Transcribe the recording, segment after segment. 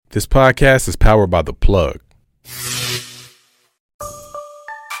This podcast is powered by The Plug.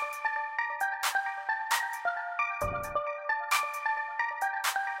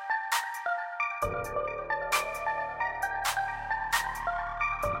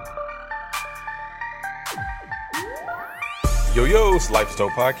 Yo, it's Life is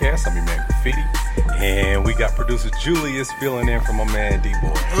Dope Podcast. I'm your man Graffiti. And we got producer Julius filling in for my man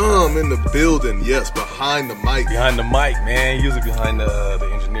D-Boy. I'm in the building, yes, behind the mic. Behind the mic, man. Usually behind the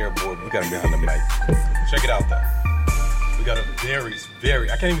engineer board, but we got him behind the mic. Check it out, though. We got a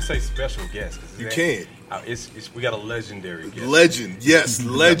very, I can't even say special guest. You can't. We got a legendary guest. Legend, yes,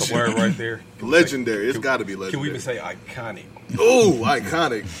 legend. The word right there. Legendary, it's got to be legendary. Can we even say iconic? Oh,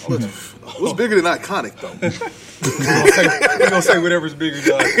 iconic. What's bigger than iconic, though? We're going to say whatever's bigger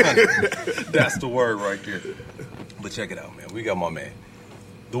than iconic. That's the word right there. But check it out, man. We got my man.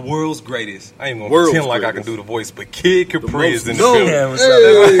 The world's greatest. I ain't going to pretend like I can do the voice, but Kid Capri is in the building. Yeah, what's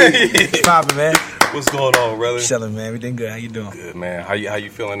up? Hey. Poppin', man. What's going on, brother? Chillin', man. Everything good? How you doing? Good, man. How you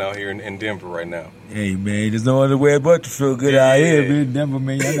feeling out here in Denver right now? Hey, man. There's no other way but to feel good out here, man. Denver,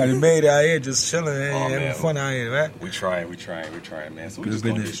 man. I got it made out here, just chillin', man. Having fun out here, right? We trying, man. So we just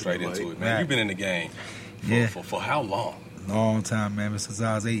gonna get straight into it, man. You've been in the game for how long? Long time, man. Since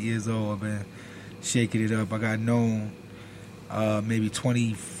I was 8 years old, I've been shaking it up. I got known maybe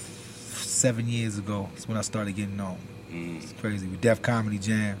 27 years ago. That's when I started getting known. It's crazy. With Def Comedy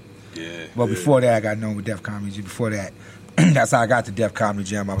Jam. Yeah. Well, before that, I got known with Def Comedy Jam. Before that, that's how I got to Def Comedy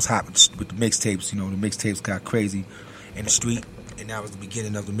Jam. I was hot with the mixtapes. You know, the mixtapes got crazy in the street, and that was the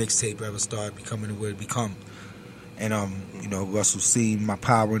beginning of the mixtape ever started becoming what it become. And you know, Russell seen my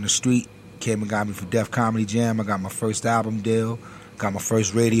power in the street, came and got me for Def Comedy Jam. I got my first album deal, got my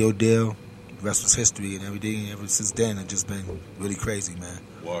first radio deal. The rest was history and everything. Ever since then, it's just been really crazy, man.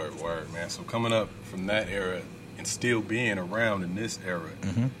 Word, man. So coming up from that era and still being around in this era.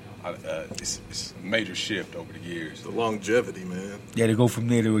 It's a major shift over the years. The longevity, man. Yeah, to go from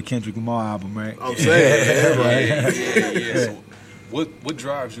there to a Kendrick Lamar album, right? I'm saying, right? Yeah. So what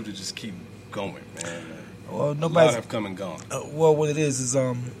drives you to just keep going, man? Well, a lot have come and gone. Well, what it is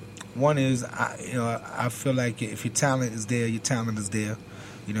one is I feel like if your talent is there, your talent is there.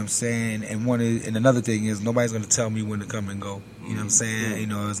 You know what I'm saying? And another thing is nobody's gonna tell me when to come and go. You know what I'm saying? You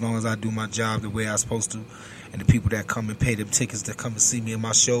know, as long as I do my job the way I'm supposed to, and the people that come and pay them tickets to come and see me in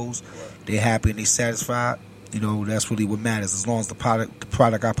my shows, they're happy and they satisfied. You know, that's really what matters. As long as the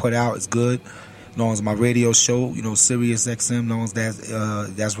product I put out is good, as long as my radio show, you know, Sirius XM, as long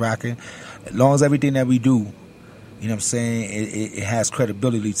as that's rocking, as long as everything that we do, you know what I'm saying, it has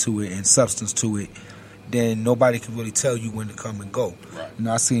credibility to it and substance to it, then nobody can really tell you when to come and go. Right. You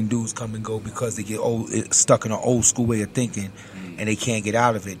know, I've seen dudes come and go because they get stuck in an old school way of thinking, and they can't get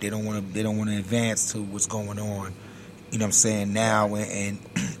out of it. They don't want to advance to what's going on. You know what I'm saying now, and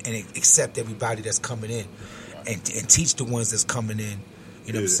accept everybody that's coming in, and teach the ones that's coming in.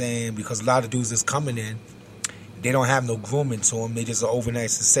 You know what I'm saying? Because a lot of dudes that's coming in, they don't have no grooming to them. They just an overnight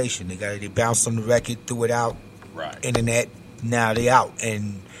sensation. They bounce on the record, threw it out, internet. Now they out,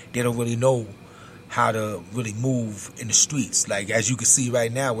 and they don't really know how to really move in the streets. Like, as you can see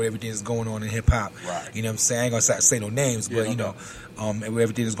right now, where everything is going on in hip-hop. Right. You know what I'm saying? I ain't going to say no names, but, you know, where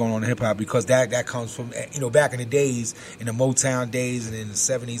everything is going on in hip-hop, because that comes from, you know, back in the days, in the Motown days and in the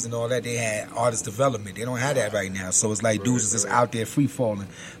 70s and all that, they had artist development. They don't have that right now. So it's like dudes is just out there free-falling.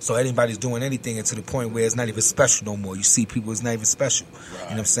 So anybody's doing anything, and to the point where it's not even special no more. You see people, it's not even special. Right. You know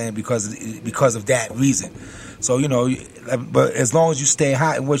what I'm saying? Because of that reason. So, you know, but as long as you stay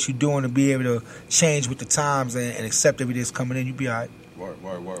hot in what you're doing and be able to change with the times and accept everything that's coming in, you'll be all right.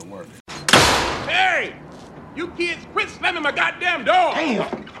 Word. Hey! You kids quit slamming my goddamn door!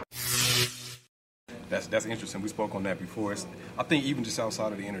 Damn! That's interesting. We spoke on that before. I think even just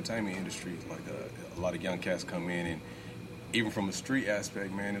outside of the entertainment industry, like a lot of young cats come in, and even from a street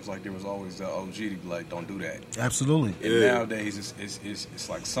aspect, man, it's like there was always the OG to be like, don't do that. Absolutely. And nowadays, it's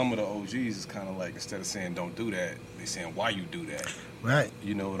like some of the OGs is kind of like, instead of saying don't do that, they're saying why you do that. Right.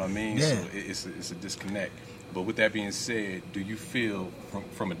 You know what I mean? Yeah. So it's a disconnect. But with that being said, do you feel,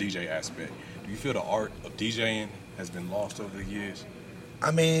 from a DJ aspect, do you feel the art of DJing has been lost over the years?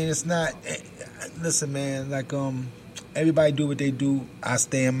 I mean, it's not. Listen, man. Like everybody do what they do. I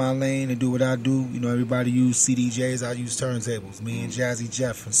stay in my lane and do what I do. You know, everybody use CDJs. I use turntables. Me and Jazzy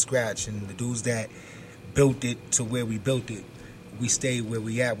Jeff from scratch, and the dudes that built it to where we built it, we stay where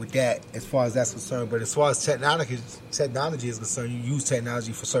we at with that. As far as that's concerned, but as far as technology is concerned, you use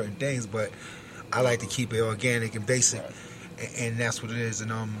technology for certain things. But I like to keep it organic and basic, and that's what it is.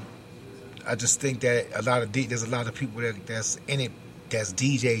 And I just think that there's a lot of people that's in it that's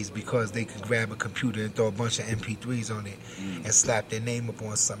DJs because they can grab a computer and throw a bunch of MP3s on it and slap their name up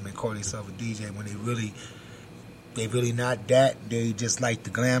on something and call themselves a DJ when they really not that. They just like the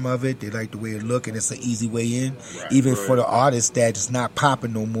glam of it. They like the way it look, and it's an easy way in. Right, even for the artists that is not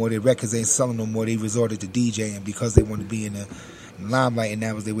popping no more, their records ain't selling no more, they resorted to DJing because they want to be in the limelight, and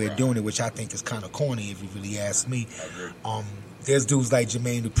that was their way of doing it, which I think is kind of corny if you really ask me. There's dudes like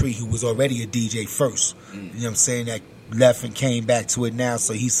Jermaine Dupri who was already a DJ first. You know what I'm saying? That left and came back to it now,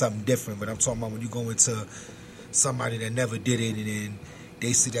 so he's something different. But I'm talking about when you go into somebody that never did it and then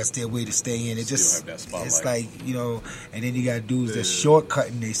they see that's their way to stay in. It just, it's like, you know, and then you got dudes that's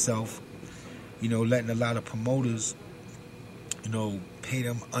shortcutting themselves, you know, letting a lot of promoters, you know, pay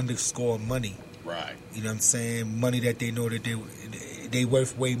them underscore money. Right. You know what I'm saying? Money that they know that they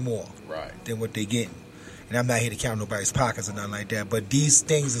worth way more than what they getting. And I'm not here to count nobody's pockets or nothing like that, but these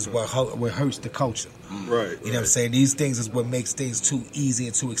things is what hurts the culture. Right. You know what I'm saying? These things is what makes things too easy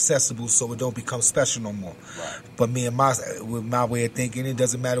and too accessible so it don't become special no more. Right. But me and with my way of thinking, it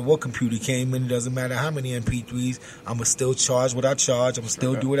doesn't matter what computer came in, it doesn't matter how many MP3s, I'm going to still charge what I charge, I'm going to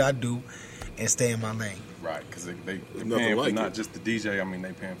still do what I do and stay in my lane. Right, because they're paying for not just the DJ. I mean,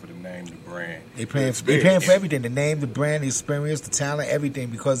 they paying for the name, the brand. They paying for everything: the name, the brand, the experience, the talent, everything.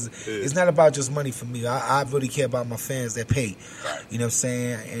 Because it's not about just money for me. I really care about my fans that pay. Right. You know what I'm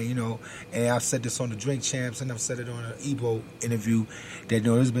saying? And you know, and I've said this on the Drink Champs, and I've said it on an Ebro interview. That you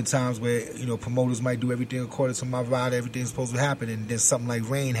know, there's been times where you know promoters might do everything according to my ride, everything's supposed to happen, and then something like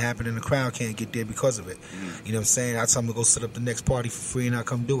rain happened, and the crowd can't get there because of it. You know what I'm saying? I tell them to go set up the next party for free, and I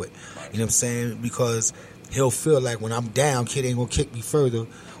come do it. You know what I'm saying? Because he'll feel like when I'm down, kid ain't gonna kick me further.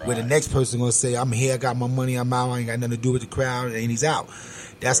 Where the next person gonna say, I'm here, I got my money, I'm out, I ain't got nothing to do with the crowd, and he's out.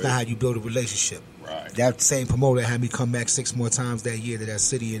 That's not how you build a relationship. Right. That same promoter had me come back 6 more times that year to that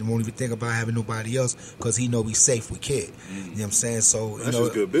city and won't even think about having nobody else because he know he's safe with kid. You know what I'm saying? So that's you know,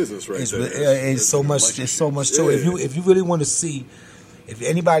 just good business, right? It's so much. There's so much to it. If you really want to see, if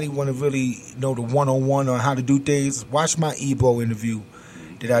anybody want to really know the 101 on how to do things, watch my Ebro interview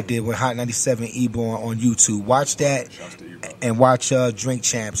that I did with Hot 97 Ebro on YouTube. Watch that and watch Drink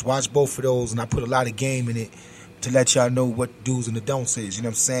Champs. Watch both of those, and I put a lot of game in it to let y'all know what do's and the don'ts is. You know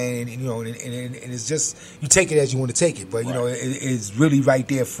what I'm saying? And you know, and it's just you take it as you want to take it, but you know, it's really right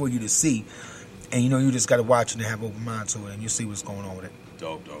there for you to see. And you know, you just got to watch it and have open mind to it, and you see what's going on with it.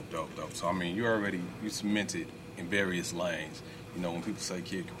 Dope. So I mean, you cemented in various lanes. You know, when people say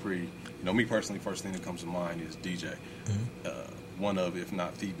Kid Capri, you know, me personally, first thing that comes to mind is DJ. One of, if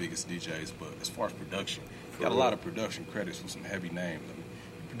not the biggest DJs, but as far as production, you got a lot of production credits from some heavy names. I mean,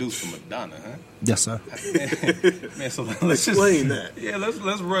 you produced for Madonna, huh? Yes, sir. Man, so let's explain that. Yeah, let's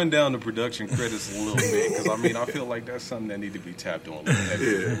run down the production credits a little bit because I mean I feel like that's something that need to be tapped on a little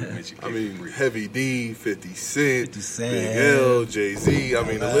heavy. I mean, Heavy D, 50 Cent, Big L, Jay-Z. I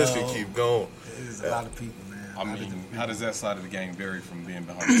mean, the list can keep going. There's a lot of people, man. I mean, how does that side of the game vary from being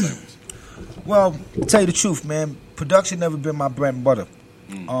behind the tables? Well, to tell you the truth, man, production never been my bread and butter.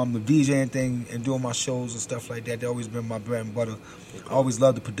 The DJing thing and doing my shows and stuff like that always been my bread and butter. I always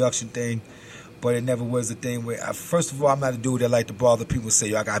loved the production thing, but it never was the thing where, first of all, I'm not a dude that like to bother people and say,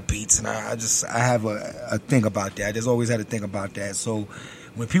 yo, I got beats, and I have a thing about that. I just always had a thing about that. So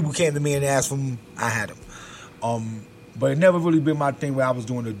when people came to me and asked for them, I had them. But it never really been my thing where I was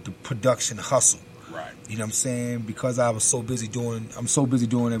doing the production hustle. Right. You know what I'm saying? Because I'm so busy doing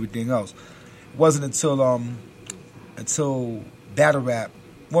everything else. It wasn't until battle rap.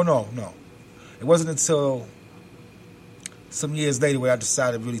 Well, no. It wasn't until some years later where I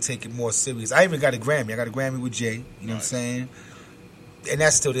decided to really take it more serious. I even got a Grammy. I got a Grammy with Jay. You know what I'm saying? And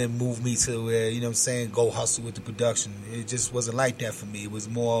that still didn't move me to where, you know what I'm saying, go hustle with the production. It just wasn't like that for me. It was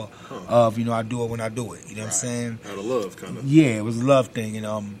more of, you know, I do it when I do it. You know what I'm saying? Out of love, kind of. Yeah, it was a love thing. And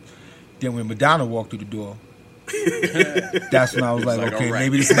then when Madonna walked through the door, that's when I was like, okay,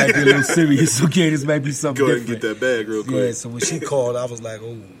 maybe this might be a little serious. Okay, this might be something different. Go ahead and get that bag real quick. Yeah, so when she called, I was like,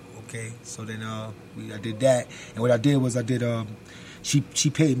 oh, okay. So then I did that. And what I did was she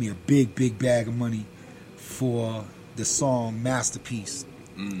paid me a big bag of money for the song Masterpiece,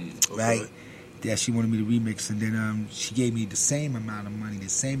 right? That she wanted me to remix, and then she gave me the same amount of money, the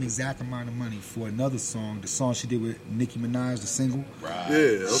same exact amount of money for another song, the song she did with Nicki Minaj, the single. Right. Yeah,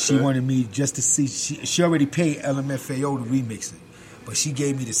 okay. She wanted me just to see. She already paid LMFAO to remix it, but she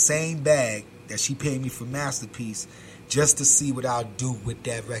gave me the same bag that she paid me for Masterpiece, just to see what I'll do with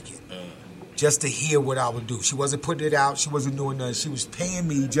that record. Just to hear what I would do. She wasn't putting it out. She wasn't doing nothing. She was paying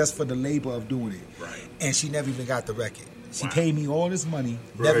me just for the labor of doing it. Right. And she never even got the record. She paid me all this money,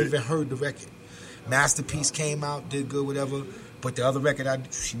 never even heard the record. Masterpiece came out, did good, whatever. But the other record,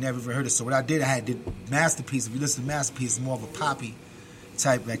 she never even heard it. So what I did Masterpiece. If you listen to Masterpiece, it's more of a poppy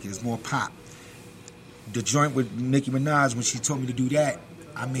type record. It's more pop. The joint with Nicki Minaj, when she told me to do that,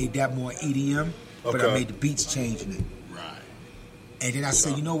 I made that more EDM, but I made the beats changing it. Right. And then I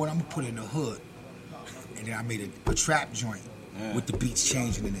said, you know what, I'm going to put it in the hood. And then I made a trap joint with the beats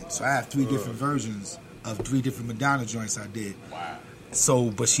changing in it. So I have 3 different versions of 3 different Madonna joints I did. Wow. So,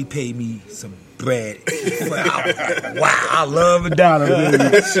 but she paid me some bread. Wow, I love Madonna,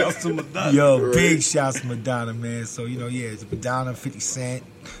 baby. Shouts to Madonna. Yo, big shouts to Madonna, man. So, you know, yeah, it's Madonna, 50 Cent,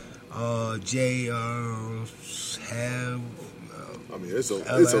 Jay, have... I mean, it's a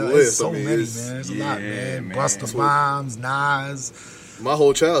list. So I mean, many, man. It's a lot, man. man. Busta Rhymes, Nas. My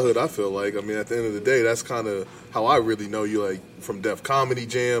whole childhood, I feel like, I mean, at the end of the day, that's kind of how I really know you, like, from Def Comedy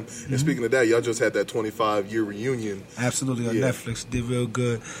Jam. And speaking of that, y'all just had that 25-year reunion. Absolutely, on Netflix. Did real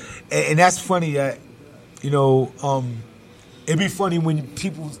good. And that's funny that, you know, it'd be funny when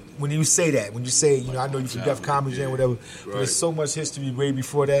you say that. When you say, you know, I know you from Def Comedy Jam, whatever. But there's so much history way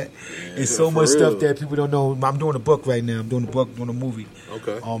before that. There's so much stuff that people don't know. I'm doing a book right now. I'm doing a book, doing a movie.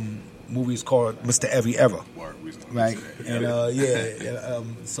 Okay. Movie is called Mr. Every Era. Right, and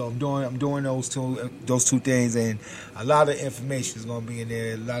so I'm doing those two things, and a lot of information is going to be in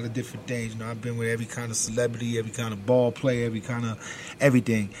there. A lot of different things. You know, I've been with every kind of celebrity, every kind of ball player, every kind of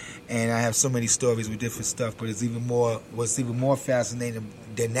everything, and I have so many stories with different stuff. But it's even more. What's even more fascinating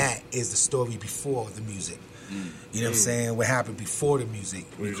than that is the story before the music. You know what I'm saying? What happened before the music?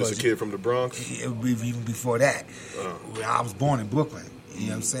 Were you just a kid from the Bronx? Even before that, I was born in Brooklyn. You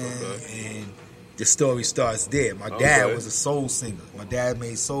know what I'm saying? And the story starts there. My dad was a soul singer. My dad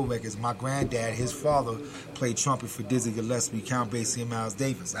made soul records. My granddad, his father, played trumpet for Dizzy Gillespie, Count Basie, and Miles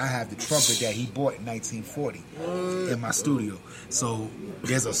Davis. I have the trumpet that he bought in 1940 in my studio. So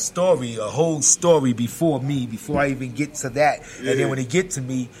there's a story, a whole story before me, before I even get to that. And then when it get to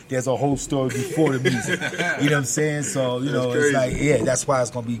me, there's a whole story before the music. You know what I'm saying? So, you know, it's like, that's why it's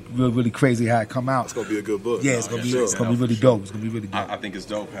going to be really, really crazy how it come out. It's going to be a good book. Yeah, it's going to be really dope. It's going to be really dope. I think it's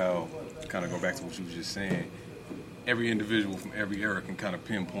dope how, kind of go back to what you were just saying, every individual from every era can kind of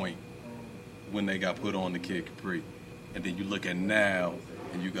pinpoint when they got put on the Kid Capri. And then you look at now,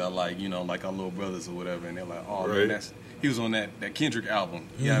 and you got like, you know, like our little brothers or whatever, and they're like, oh, man, he was on that Kendrick album.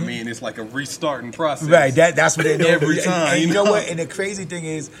 You know what I mean? It's like a restarting process. Right, that's what they know. Every time. And you know what? And the crazy thing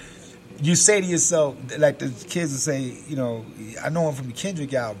is, you say to yourself, like the kids will say, you know, I know him from the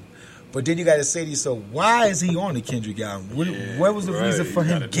Kendrick album. But then you got to say to yourself, why is he on the Kendrick album? What was the reason for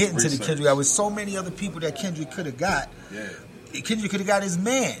him getting to the Kendrick album? With so many other people that Kendrick could have got. Yeah. Kendrick could have got his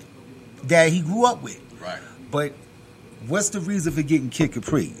man that he grew up with. Right. But what's the reason for getting Kid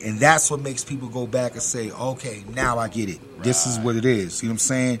Capri? And that's what makes people go back and say, okay, now I get it. Right. This is what it is. You know what I'm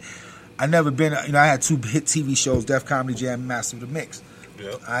saying? I never been, you know, I had 2 hit TV shows, Def Comedy Jam, Master of the Mix.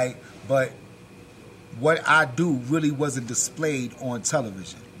 Yep. But what I do really wasn't displayed on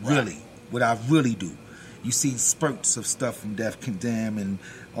television. Really, what I really do. You see spurts of stuff from Def Condemn and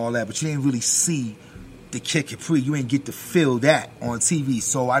all that, but you didn't really see the Kid Capri. You ain't get to feel that on TV.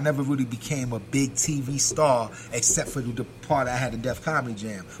 So I never really became a big TV star except for the part I had in Def Comedy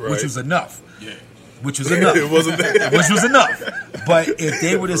Jam, which was enough. Yeah. Which was enough. It wasn't that. Which was enough. But if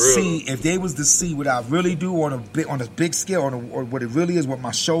they were to see what I really do on a big scale, or what it really is, what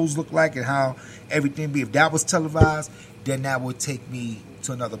my shows look like, and how everything be, if that was televised, then that would take me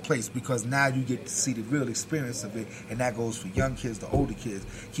to another place, because now you get to see the real experience of it, and that goes for young kids to older kids.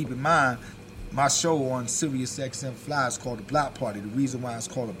 Keep in mind, my show on Sirius XM Fly is called The Block Party. The reason why it's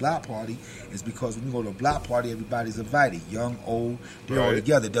called a block party is because when you go to a block party, everybody's invited. Young, old, they're all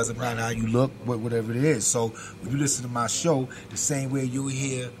together. It doesn't matter how you look, whatever it is. So when you listen to my show, the same way you'll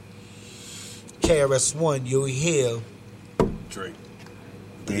hear KRS-One, you'll hear Drake.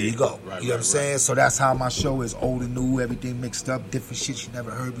 There you go. You know what I'm saying? So that's how my show is, old and new, everything mixed up, different shit you never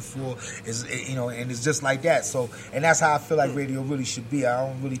heard before. You know, and it's just like that. So, and that's how I feel like radio really should be. I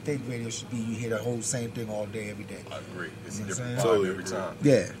don't really think radio should be you hear the whole same thing all day, every day. I agree. It's you know a different vibe every time.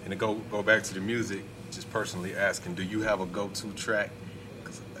 Yeah. And to go back to the music, just personally asking, do you have a go-to track?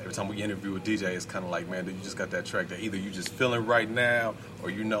 Because every time we interview a DJ, it's kind of like, man, do you just got that track that either you just feeling right now, or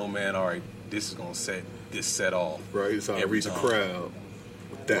you know, man, all right, this is going to set this set off. Right, it's how to reach a crowd.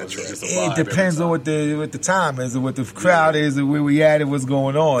 That track. It depends on what the time is, and what the crowd is, and where we at, and what's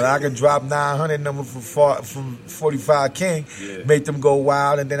going on. I could drop 900 number from 45 King, make them go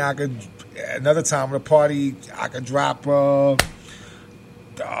wild, and then I could another time at a party I could drop the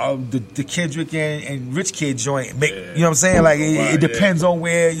Kendrick and Rich Kid joint. You know what I'm saying? Like it depends on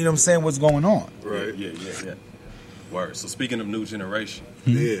where, you know what I'm saying, what's going on. Right. Yeah. Word. So speaking of new generation,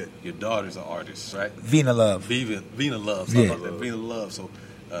 your daughter's an artist, right? Vina Love. Vina Love. Something like that. Vina Love. So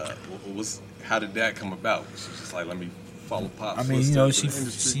how did that come about? She was just like, let me follow Pop's I mean, you know,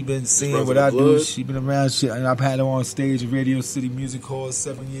 she been seeing what I do. She been around. I've had her on stage at Radio City Music Hall,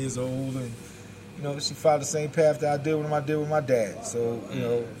 7 years old, and you know, she followed the same path that I did when I did with my dad. So you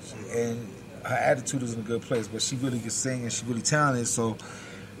know, and her attitude is in a good place. But she really can sing and she really talented. So,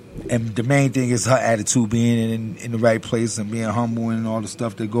 and the main thing is her attitude being in the right place and being humble and all the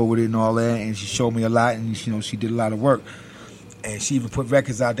stuff that go with it and all that. And she showed me a lot, and you know, she did a lot of work. And she even put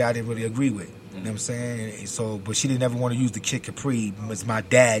records out that I didn't really agree with. You know what I'm saying? And so, but she didn't ever want to use the Kid Capri as my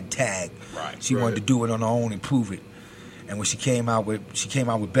dad tag. Right. She wanted to do it on her own and prove it. And when she came out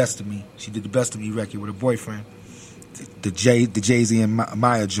with Best of Me. She did the Best of Me record with her boyfriend, the Jay-Z and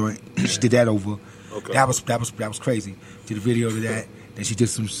Maya joint. She did that over. Okay. That was crazy. Did a video to that. Then she did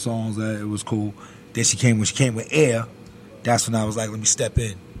some songs that it was cool. Then when she came with Air, that's when I was like, let me step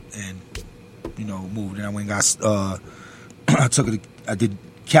in and you know move. Then I went and got I did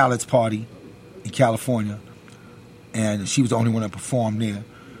Khaled's party in California, and she was the only one that performed there.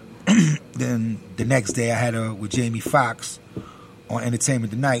 Then the next day I had her with Jamie Foxx on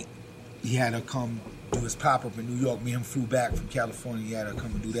Entertainment Tonight. He had her come do his pop-up in New York. Me and him flew back from California. He had her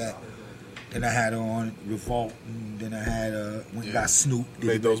come and do that. Then I had her on Revolt, and then I had went and got Snoop.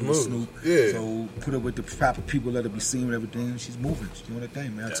 Made those moves. Snoop. Yeah. So put her with the proper people, let her be seen with everything. She's moving. She's doing her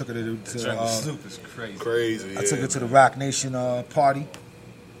thing, man. I took her to Snoop is crazy. Crazy. I took her to the Rock Nation party.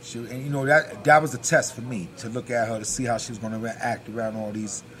 And you know that was a test for me to look at her to see how she was going to act around all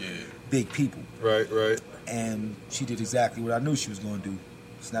these big people. Right. And she did exactly what I knew she was going to do.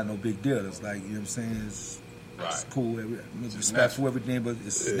 It's not no big deal. It's like, you know what I'm saying? It's cool, respectful, everything, but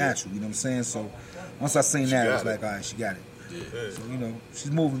it's natural. You know what I'm saying? So once I seen that, I was like, all right, she got it. Yeah. So you know, she's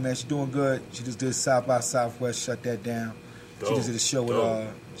moving, man. She's doing good. She just did South by Southwest, shut that down. Dope. She just did a show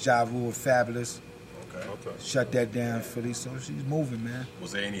with Ja Rule and Fabulous. Okay. Shut that down, Philly. So she's moving, man.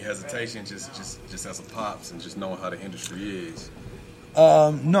 Was there any hesitation, just as a pops and just knowing how the industry is?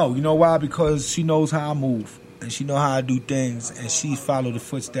 No, you know why? Because she knows how I move and she know how I do things, and she follow the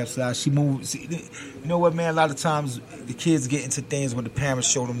footsteps that she moves. You know what, man? A lot of times the kids get into things when the parents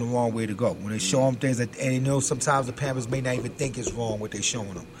show them the wrong way to go. When they show them things that, and you know, sometimes the parents may not even think it's wrong what they're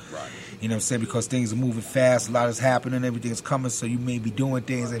showing them. Right. You know what I'm saying? Because things are moving fast, a lot is happening, everything's coming, so you may be doing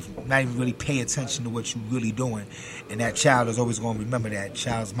things and not even really pay attention to what you're really doing. And that child is always going to remember that.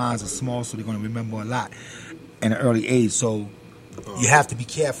 Child's minds are small, so they're going to remember a lot at an early age. So you have to be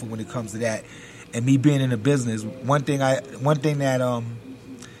careful when it comes to that. And me being in the business, one thing that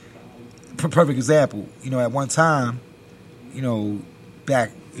perfect example, you know, at one time, you know,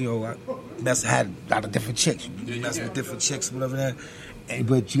 back, you know, I had a lot of different chicks. You mess with different chicks, whatever that.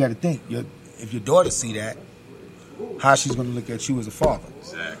 But you got to think, if your daughter see that, how she's going to look at you as a father.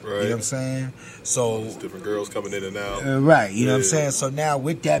 Exactly. Right. You know what I'm saying? So there's different girls coming in and out. Right. You know what I'm saying? So now,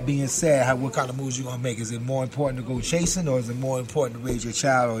 with that being said, what kind of moves you going to make? Is it more important to go chasing, or is it more important to raise your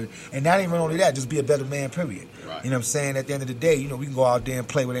child? And not even only that, just be a better man, period. Right. You know what I'm saying? At the end of the day, you know, we can go out there and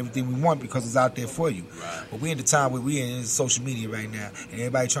play with everything we want because it's out there for you. Right. But we're in the time where we're in social media right now, and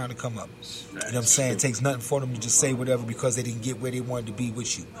everybody trying to come up. You know what I'm saying? It takes nothing for them to just say whatever because they didn't get where they wanted to be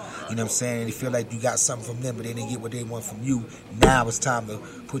with you. You know what I'm saying? They feel like you got something from them, but they didn't get what they want from you. Now it's time to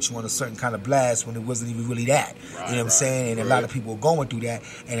put you on a certain kind of blast when it wasn't even really that. Right, you know what I'm saying? And a lot of people are going through that.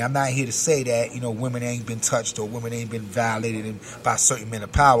 And I'm not here to say that, you know, women ain't been touched or women ain't been violated by certain men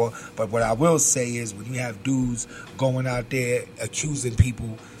of power. But what I will say is when you have dudes going out there accusing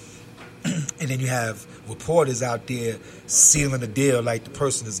people and then you have reporters out there sealing the deal like the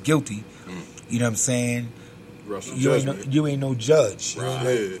person is guilty, you know what I'm saying? You ain't no judge.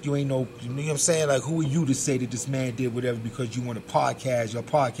 Right. You ain't no, you know what I'm saying? Like, who are you to say that this man did whatever because you want a podcast, your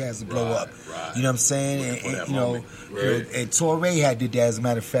podcast to blow up? Right. You know what I'm saying? And you know, and Torre did that, as a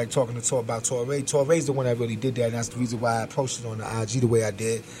matter of fact, talking to about Torre. Torre's the one that really did that, and that's the reason why I approached it on the IG the way I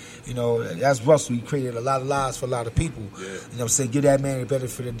did. You know, that's Russell. He created a lot of lies for a lot of people. Yeah. You know what I'm saying? Give that man the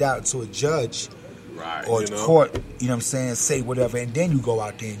benefit of the doubt to a judge. Right. Or the court, you know what I'm saying, say whatever, and then you go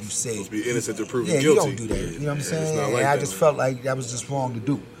out there and you say... Supposed to be innocent to proven guilty. Yeah, you don't do that. You know what I'm saying? Like and I just felt like that was just wrong to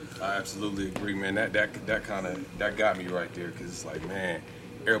do. I absolutely agree, man. That got me right there, because it's like, man,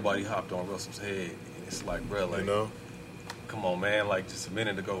 everybody hopped on Russell's head, and it's like, bro, like, you know? Come on, man, like just a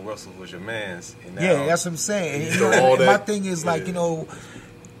minute ago, Russell was your man's. And now, yeah, that's what I'm saying. And, you know, and my thing is like, you know,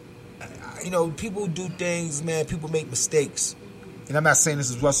 people do things, man. People make mistakes. and I'm not saying this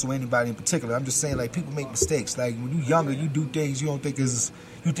is Russell or anybody in particular. I'm just saying, like, people make mistakes. Like, when you're younger, you do things you don't think is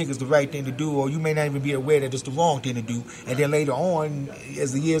the right thing to do, or you may not even be aware that it's the wrong thing to do. And then later on,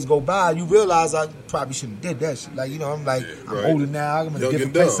 as the years go by, you realize I probably shouldn't have did that shit. Like, I'm like, I'm older now. I'm in a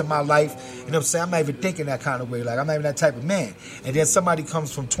different place in my life. You know what I'm saying? I'm not even thinking that kind of way. Like, I'm not even that type of man. And then somebody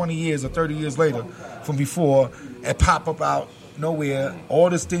comes from 20 years or 30 years later from before and pop up out nowhere, all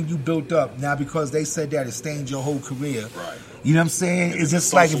this thing you built up, now because they said that, it stained your whole career. Right. You know what I'm saying? It's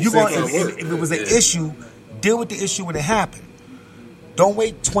just like, if it was an issue, deal with the issue when it happened. Don't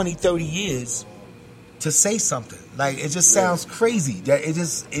wait 20, 30 years to say something. Like, it just sounds crazy. That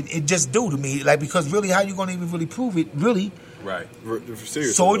it just do to me. Like, because really, how you gonna even really prove it? Really? Right. Seriously.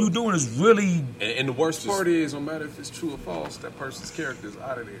 So all you doing is really. And the worst part is, no matter if it's true or false, that person's character is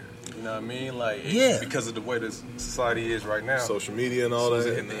out of there. You know what I mean? Like, because of the way this society is right now, social media and all that.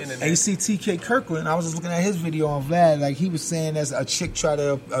 And the internet. ACTK Kirkland, I was just looking at his video on Vlad. Like, he was saying that a chick tried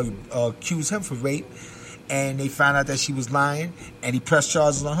to accuse him for rape. And they found out that she was lying, and he pressed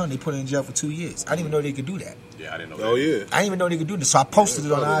charges on her, and they put her in jail for 2 years. I didn't even know they could do that. Yeah, I didn't know that. Oh, yeah. I didn't even know they could do this. So I posted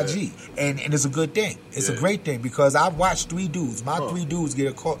it on IG. And it's a good thing. It's a great thing, because I watched 3 dudes. My 3 dudes get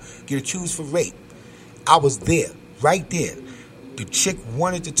accused for rape. I was there, right there. The chick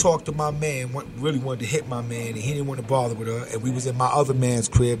wanted to talk to my man, really wanted to hit my man, and he didn't want to bother with her. And we was in my other man's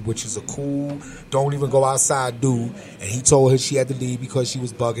crib, which is a cool, don't even go outside dude. And he told her she had to leave because she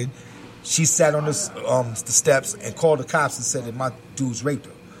was bugging. She sat on the steps and called the cops and said that my dudes raped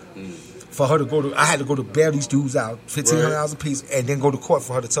her. For her to go to, I had to go to bail these dudes out, $1,500 a piece, and then go to court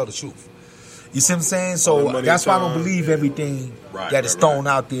for her to tell the truth. You see what I'm saying? So that's why I don't believe everything that is thrown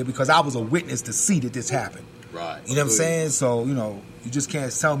out there, because I was a witness to see that this happened. Right. You know what I'm saying? So, you just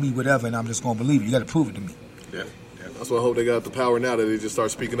can't tell me whatever and I'm just going to believe it. You got to prove it to me. Yeah. That's why I hope they got the power now that they just start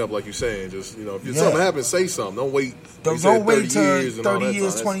speaking up, like you're saying. Just, if something happens, say something. Don't wait. Don't wait till 30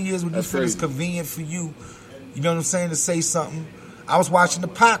 years, 20 years when you feel it's convenient for you. You know what I'm saying? To say something. I was watching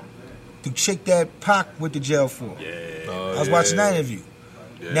the chick that Pac went to jail for. Yeah. I was watching that interview.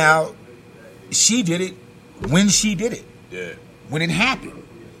 Yeah. Now, she did it when she did it. Yeah. When it happened.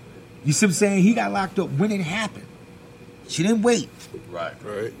 You see what I'm saying? He got locked up when it happened. She didn't wait. Right.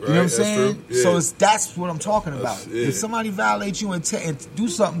 You know what I'm saying? Yeah. So that's what I'm talking about. If somebody violates you and do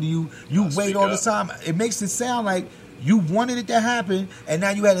something to you, you wait all the time. It makes it sound like you wanted it to happen, and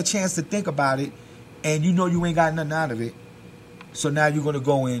now you had a chance to think about it, and you ain't got nothing out of it. So now you're going to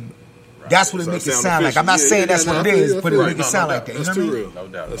go in. Right. That's what it makes it sound like. I'm not saying that's what it is, but it makes it sound like that. That's too real. No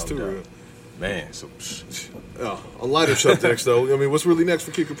doubt. That's too real. Man, so... on lighter subjects, though, I mean, what's really next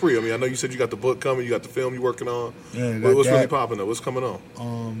for Kid Capri? I mean, I know you said you got the book coming, you got the film you're working on. Yeah, what's really popping, though? What's coming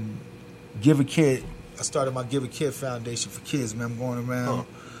on? Give a Kid. I started my Give a Kid Foundation for kids, man. I'm going around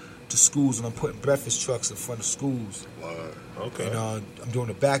to schools, and I'm putting breakfast trucks in front of schools. Okay. And I'm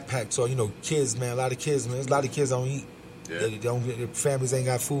doing a backpack. So, kids, man, a lot of kids don't eat. Yeah. Their families ain't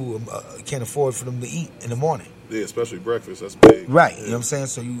got food, can't afford for them to eat in the morning. Yeah, especially breakfast. That's big. Right. You know what I'm saying?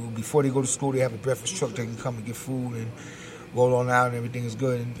 So before they go to school, they have a breakfast truck. They can come and get food and roll on out, and everything is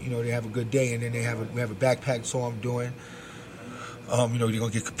good. And they have a good day. And then we have a backpack. So I'm doing. They're gonna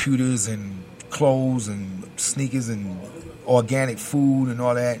get computers and clothes and sneakers and organic food and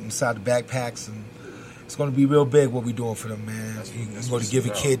all that inside the backpacks, and it's gonna be real big what we're doing for them, man. You can go to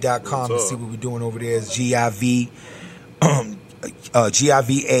giveakid.com and see what we're doing over there. It's GIVAKID.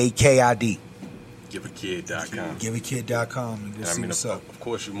 Giveakid.com. Giveakid.com and go see what's up. Of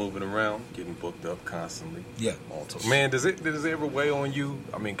course, you're moving around, getting booked up constantly. Yeah. Man, does it ever weigh on you?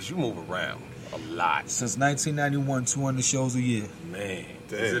 I mean, because you move around a lot. Since 1991, 200 shows a year. Man,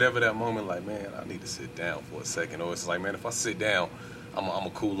 is it ever that moment like, man, I need to sit down for a second? Or it's like, man, if I sit down, I'm going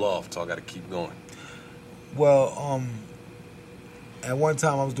to cool off, so I got to keep going. Well, at one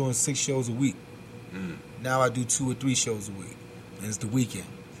time I was doing 6 shows a week. Now I do 2 or 3 shows a week. And it's the weekend.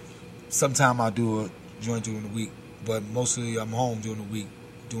 Sometimes I do a joint during the week, but mostly I'm home during the week,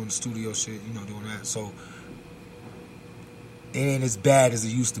 doing the studio shit, doing that. So it ain't as bad as it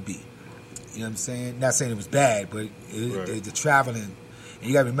used to be. You know what I'm saying? Not saying it was bad, but the traveling. And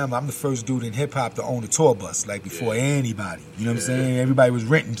you got to remember, I'm the first dude in hip hop to own a tour bus, like before anybody. You know what I'm saying? Everybody was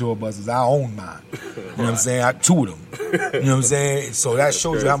renting tour buses. I owned mine. You know what I'm saying? I 2 of them. You know what I'm saying? So that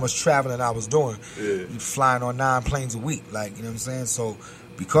shows you how much traveling I was doing. Flying on 9 planes a week, you know what I'm saying? So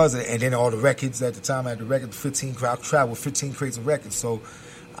because of it, and then all the records at the time, I had the record, I traveled with 15 crates of records. So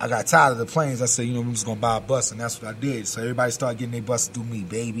I got tired of the planes. I said, I'm just going to buy a bus, and that's what I did. So everybody started getting their buses through me,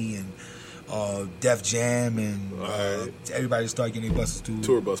 Baby, and Def Jam, and everybody started getting their buses through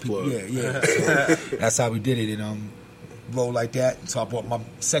Tour Bus Plug. Yeah. So that's how we did it, and rolled like that. So I bought my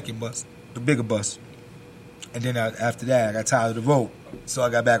second bus, the bigger bus. And then after that, I got tired of the road, so I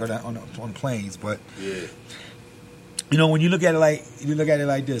got back on the planes. But Yeah. you know, when you look at it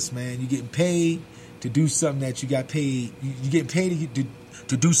like this, man, you're getting paid to do something that you got paid. You're getting paid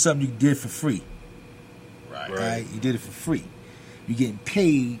to do something you did for free. Right? You did it for free. You're getting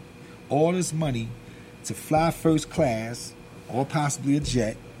paid all this money to fly first class or possibly a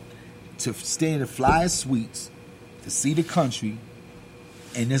jet, to stay in the flyest suites, to see the country,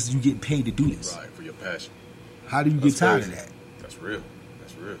 and this you getting paid to do this. Right, for your passion. How do you get tired of that? That's real.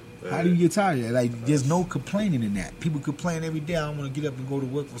 That's real. How do you get tired of that? Like, there's no complaining in that. People complain every day. I don't want to get up and go to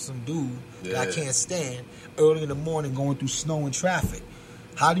work for some dude that I can't stand early in the morning going through snow and traffic.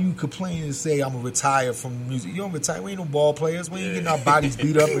 How do you complain and say I'm gonna retire from music? You don't retire. We ain't no ball players. We ain't getting our bodies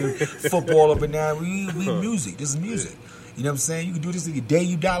beat up and football up and down. We music. This is music. You know what I'm saying? You can do this the day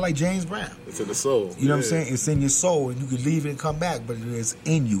you die, like James Brown. It's in the soul. You know what I'm saying? It's in your soul, and you can leave it and come back, but it's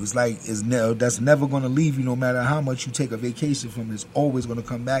in you. It's like that's never going to leave you, no matter how much you take a vacation from it. It's always going to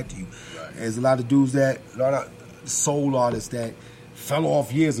come back to you. Right. There's a lot of dudes a lot of soul artists that fell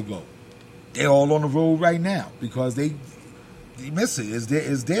off years ago. They're all on the road right now because they miss it.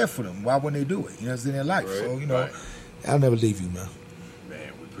 It's there for them. Why wouldn't they do it? You know, it's in their life. Right. So, you know, I'll never leave you, man.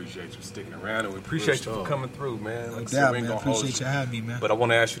 Appreciate you sticking around, and we appreciate you for coming through, man. No doubt, man. Appreciate you having me, man. But I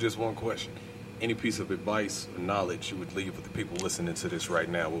want to ask you this one question. Any piece of advice or knowledge you would leave with the people listening to this right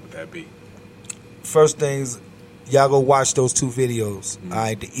now, what would that be? First things, y'all go watch those 2 videos. All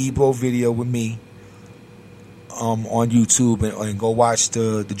right, the Ebro video with me on YouTube, and go watch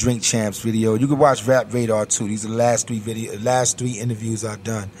the Drink Champs video. You can watch Rap Radar too. These are the last 3 interviews I've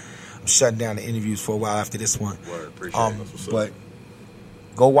done. I'm shutting down the interviews for a while after this one. Word, appreciate it. But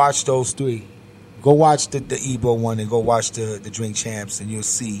go watch those 3. Go watch the Ebro one and go watch the Drink Champs, and you'll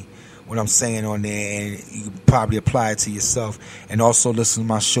see what I'm saying on there, and you can probably apply it to yourself. And also listen to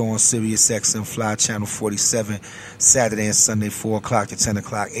my show on Sirius XM Fly Channel 47, Saturday and Sunday, 4 o'clock to 10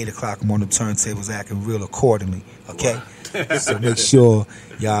 o'clock, 8 o'clock. I'm on the turntables acting real accordingly, okay? So make sure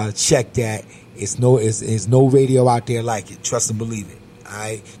y'all check that. It's no radio out there like it. Trust and believe it. All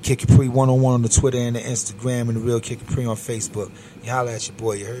right? Kid Capri 101 on the Twitter and the Instagram, and the real Kid Capri on Facebook. You holler at your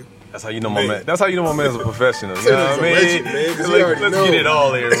boy, you heard? That's how you know my man. That's how you know my man's a professional. You know what I mean? Let's get it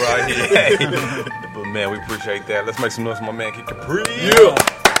all in right here. But man, we appreciate that. Let's make some noise for my man Kid Capri. Yeah.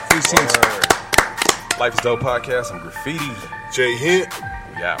 Appreciate you. Life is Dope podcast. I'm Graffiti. Jay Hint.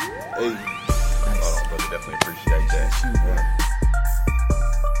 Yeah. Hey. Nice. Brother, definitely appreciate that.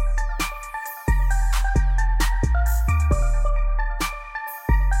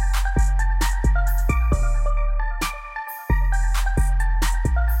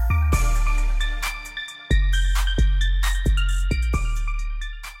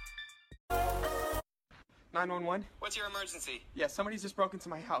 What's your emergency? Yeah, somebody's just broke into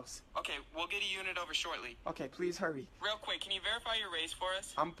my house. Okay, we'll get a unit over shortly. Okay, please hurry. Real quick, can you verify your race for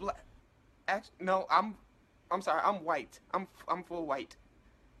us? I'm black. No, I'm sorry. I'm white. I'm full white.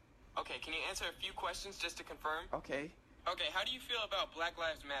 Okay, can you answer a few questions just to confirm? Okay. Okay, how do you feel about Black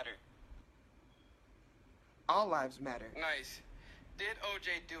Lives Matter? All lives matter. Nice. Did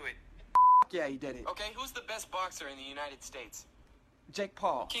OJ do it? Yeah, he did it. Okay, who's the best boxer in the United States? Jake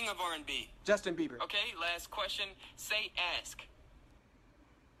Paul. King of R&B. Justin Bieber. Okay, last question. Say ask.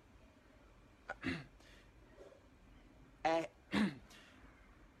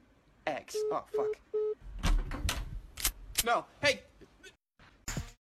 X. Oh, fuck. No. Hey,